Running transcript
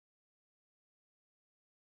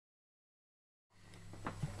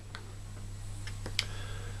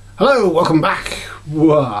Hello, welcome back.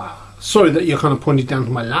 Whoa. Sorry that you're kind of pointed down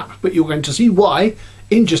to my lap, but you're going to see why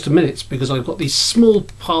in just a minute, because I've got this small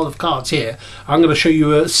pile of cards here. I'm going to show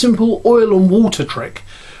you a simple oil and water trick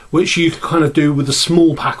which you can kind of do with a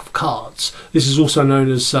small pack of cards. This is also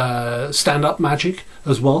known as stand-up magic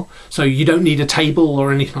as well, so you don't need a table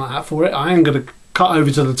or anything like that for it. I am going to cut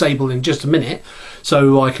over to the table in just a minute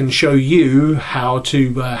so I can show you how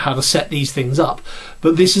to set these things up.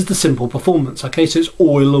 But this is the simple performance. Okay, so it's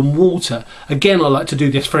oil and water. Again, I like to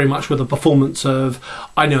do this very much with a performance of,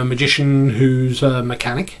 I know a magician who's a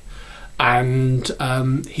mechanic, and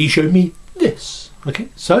he showed me this. Okay,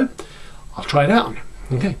 so I'll try it out on him.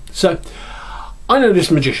 Okay, so I know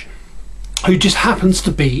this magician who just happens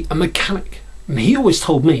to be a mechanic, and he always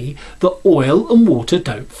told me that oil and water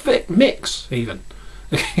don't mix even.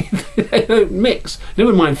 Okay, they don't mix.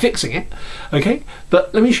 Never mind fixing it. Okay,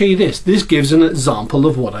 but let me show you this. This gives an example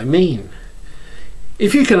of what I mean.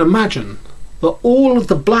 If you can imagine that all of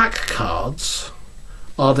the black cards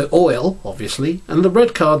are the oil, obviously, and the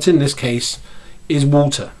red cards in this case is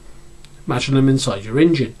water. Imagine them inside your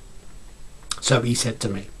engine. So he said to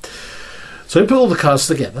me. So I put all the cards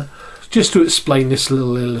together just to explain this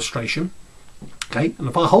little illustration. Okay, and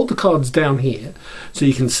if I hold the cards down here so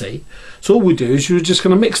you can see, so all we do is you're just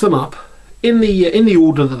going to mix them up in the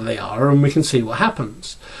order that they are, and we can see what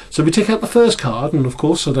happens. So we take out the first card, and of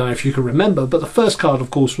course, I don't know if you can remember, but the first card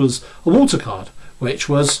of course was a water card, which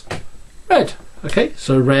was red. Okay,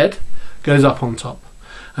 so red goes up on top,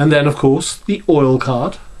 and then of course the oil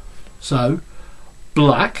card, so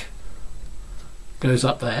black goes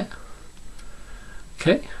up there.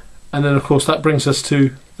 Okay, and then of course that brings us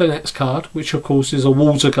to the next card, which of course is a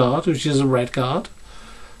water card, which is a red card.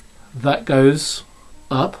 That goes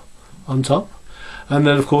up on top, and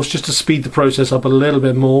then of course, just to speed the process up a little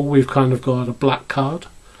bit more, we've kind of got a black card,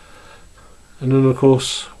 and then of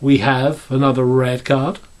course we have another red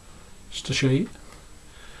card, just to show you,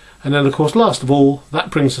 and then of course last of all that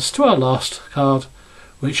brings us to our last card,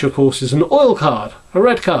 which of course is an oil card, a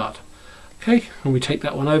red card. Okay, and we take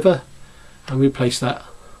that one over and we place that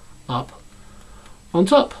up on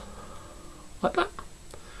top like that.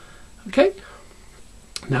 Okay,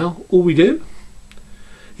 now all we do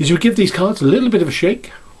is we give these cards a little bit of a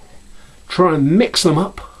shake, try and mix them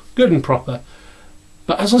up good and proper,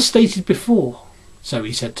 but as I stated before, so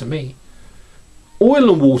he said to me, oil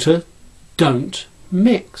and water don't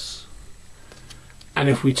mix. And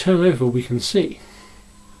if we turn over, we can see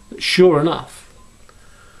that sure enough,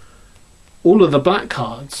 all of the black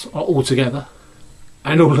cards are all together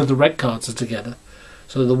and all of the red cards are together,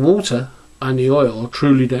 so the water and the oil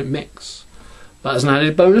truly don't mix. But as an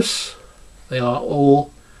added bonus, they are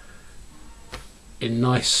all in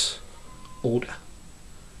nice order.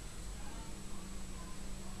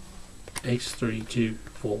 Ace, 3, 2,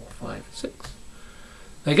 4, 5, 6.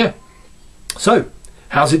 There you go. So,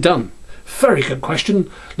 how's it done? Very good question.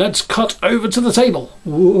 Let's cut over to the table.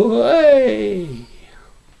 Way.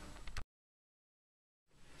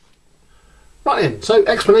 Right then, so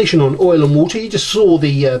explanation on oil and water. You just saw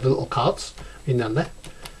the little cards in down there.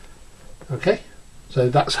 Okay, so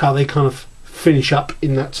that's how they kind of finish up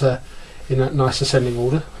in that nice ascending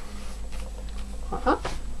order. Like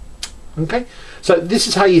that. Okay, so this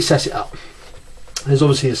is how you set it up. There's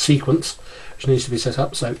obviously a sequence which needs to be set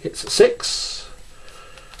up. So it's 6.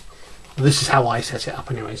 This is how I set it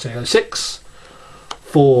up anyway. So you go 6,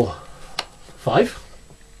 4, 5.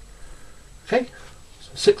 Okay,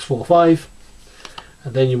 so 6, 4, 5.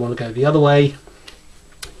 And then you want to go the other way.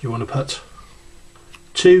 You want to put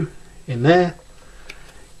 2 in there.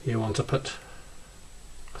 You want to put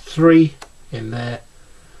 3 in there.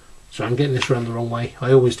 So I'm getting this around the wrong way.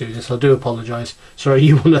 I always do this. I do apologise. Sorry,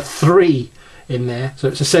 you want a 3 in there. So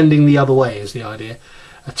it's ascending the other way is the idea.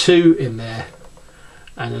 A 2 in there,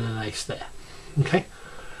 and then an ace there. Okay.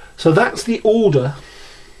 So that's the order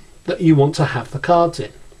that you want to have the cards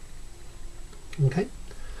in. Okay.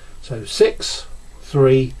 So 6,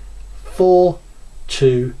 3, 4,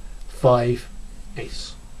 2, 5,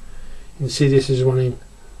 ace. You can see this is running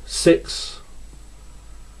 6,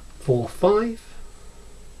 4, 5,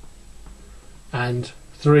 and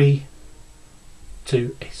 3,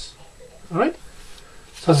 2, ace. Alright?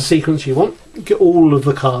 So that's the sequence you want. Get all of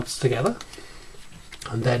the cards together,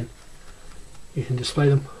 and then you can display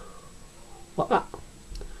them like that.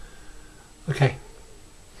 Okay.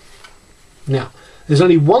 Now, there's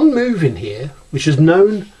only one move in here which is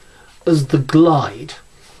known as the glide.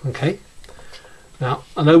 Okay. Now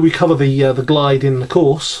I know we cover the glide in the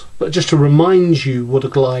course, but just to remind you what a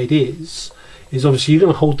glide is obviously you're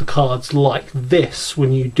going to hold the cards like this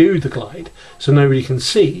when you do the glide, so nobody can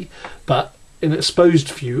see. But in exposed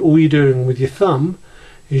view, all you're doing with your thumb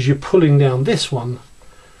is you're pulling down this one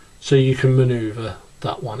so you can maneuver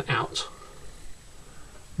that one out.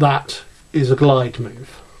 That is a glide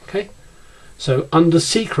move. Okay, so under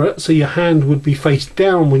secret, so your hand would be face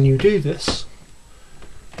down when you do this,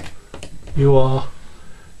 you are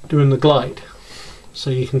doing the glide, so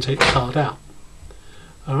you can take the card out.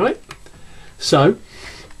 Alright, so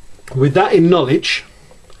with that in knowledge,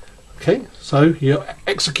 okay, so you're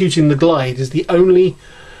executing the glide is the only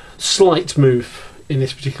slight move in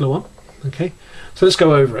this particular one. Okay, so let's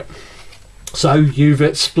go over it. So you've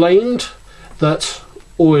explained that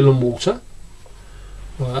oil and water,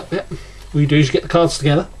 well, what you do is you get the cards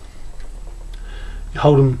together, you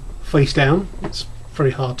hold them face down. It's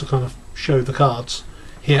very hard to kind of show the cards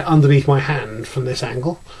here underneath my hand from this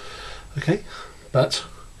angle, okay, but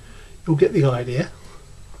you'll get the idea.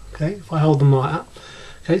 Okay, if I hold them like that.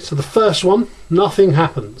 Okay, so the first one, nothing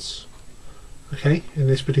happens, okay, in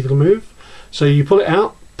this particular move. So you pull it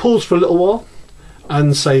out, pause for a little while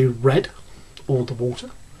and say red, or the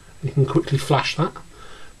water. You can quickly flash that,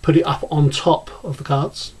 put it up on top of the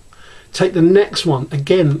cards. Take the next one,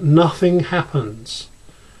 again nothing happens,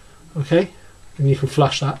 okay, and you can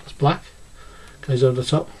flash that, it's black, goes over the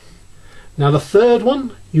top. Now the third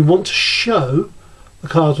one, you want to show the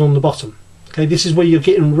cards on the bottom. Okay, this is where you're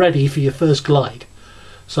getting ready for your first glide.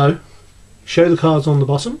 So show the cards on the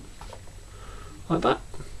bottom like that.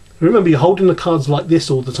 Remember, you're holding the cards like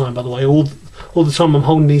this all the time, by the way. All the time I'm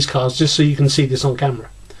holding these cards just so you can see this on camera.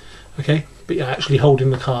 Okay, but you're actually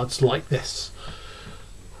holding the cards like this.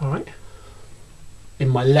 Alright, in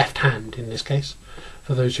my left hand in this case,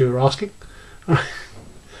 for those who are asking. Alright.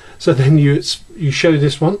 So then you show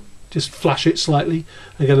this one, just flash it slightly.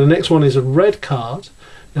 Again, the next one is a red card.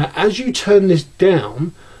 Now as you turn this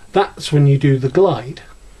down, that's when you do the glide,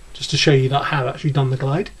 just to show you that I have actually done the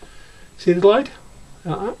glide. See the glide?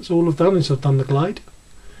 Like that. That's all I've done is I've done the glide.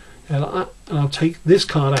 Yeah, like that. And I'll take this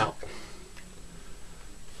card out.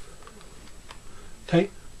 Okay,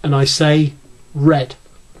 and I say red.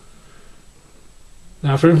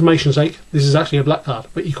 Now for information's sake, this is actually a black card,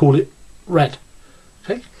 but you call it red.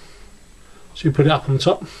 Okay, so you put it up on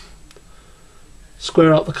top,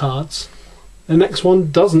 square out the cards. The next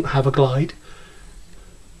one doesn't have a glide.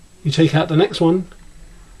 You take out the next one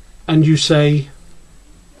and you say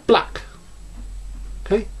black.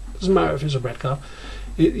 Okay, doesn't matter if it's a red card.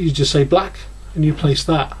 You just say black and you place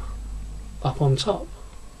that up on top.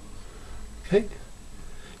 Okay,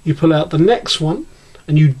 you pull out the next one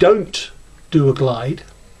and you don't do a glide,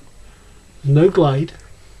 no glide.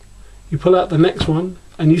 You pull out the next one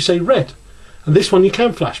and you say red, and this one you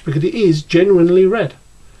can flash because it is genuinely red.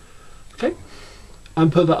 Okay,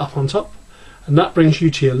 and put that up on top, and that brings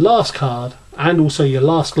you to your last card and also your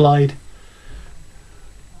last glide,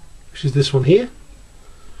 which is this one here.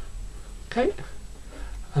 Okay,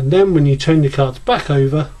 and then when you turn your cards back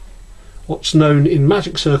over, what's known in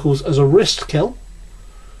magic circles as a wrist kill,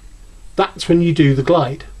 that's when you do the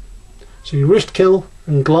glide. So you wrist kill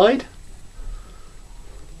and glide.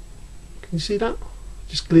 Can you see that?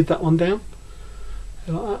 Just glide that one down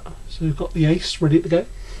like that. So you've got the ace ready to go,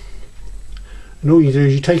 and all you do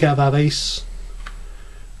is you take out that ace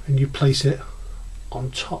and you place it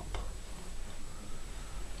on top.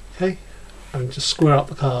 Okay, and just square up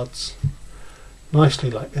the cards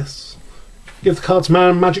nicely like this. Give the cards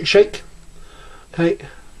magic shake. Okay,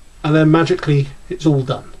 and then magically it's all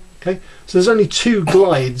done. Okay, so there's only 2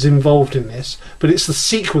 glides involved in this, but it's the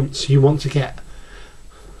sequence you want to get.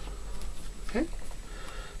 Okay,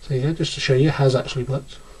 so yeah, just to show you, it has actually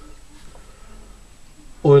worked.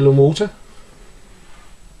 Oil and water.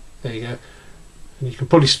 There you go, and you can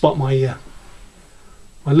probably spot my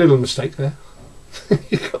my little mistake there.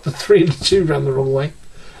 You got the 3 and the 2 round the wrong way.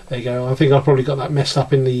 There you go. I think I probably got that messed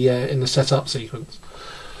up in the setup sequence.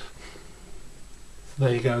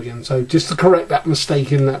 There you go again. So just to correct that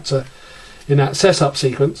mistake in that setup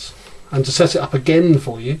sequence, and to set it up again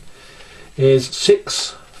for you, is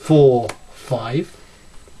 6, 4, 5,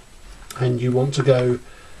 and you want to go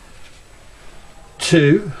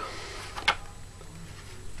 2,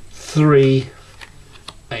 3,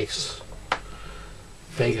 ace.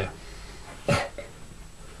 There you go.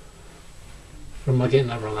 Or am I getting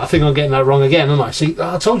that wrong? I think I'm getting that wrong again, aren't I? See,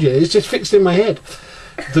 I told you, it's just fixed in my head.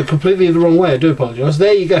 Completely the wrong way. I do apologise.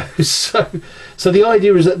 There you go. So the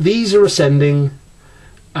idea is that these are ascending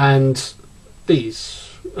and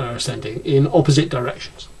these are ascending in opposite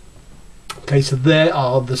directions. Okay, so there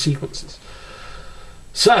are the sequences.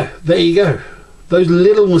 So there you go. Those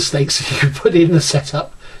little mistakes that you can put in the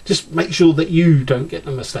setup, just make sure that you don't get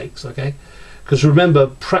the mistakes, okay? Because remember,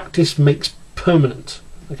 practice makes permanent.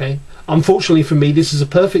 Okay, unfortunately for me, this is a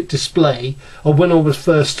perfect display of when I was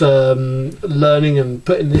first learning and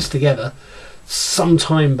putting this together some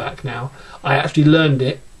time back now. I actually learnt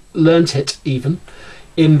it even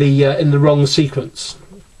in the wrong sequence,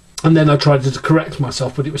 and then I tried to correct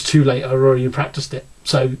myself, but it was too late. I already practiced it.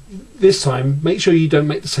 So this time, make sure you don't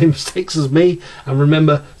make the same mistakes as me, and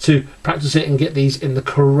remember to practice it and get these in the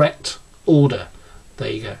correct order. There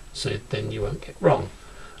you go. So then you won't get wrong.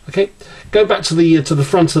 Okay, go back to the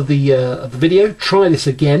front of the video. Try this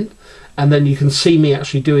again, and then you can see me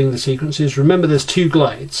actually doing the sequences. Remember, there's 2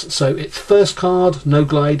 glides. So it's first card, no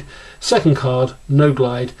glide. Second card, no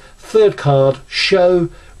glide. Third card, show,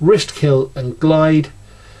 wrist kill, and glide.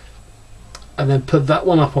 And then put that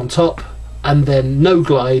one up on top, and then no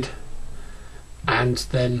glide, and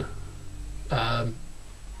then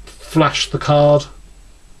flash the card.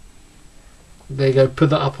 There you go,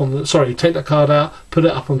 put that up on the, sorry, take that card out, put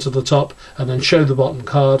it up onto the top, and then show the bottom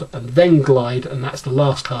card, and then glide, and that's the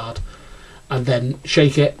last card. And then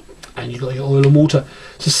shake it, and you've got your oil and water.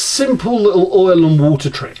 It's a simple little oil and water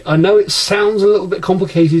trick. I know it sounds a little bit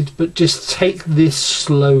complicated, but just take this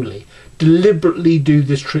slowly. Deliberately do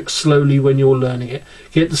this trick slowly when you're learning it.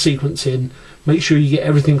 Get the sequence in, make sure you get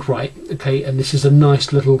everything right, okay? And this is a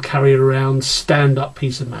nice little carry around, stand-up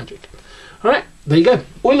piece of magic. Alright, there you go,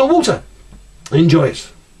 oil and water. Enjoy it.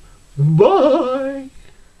 Bye.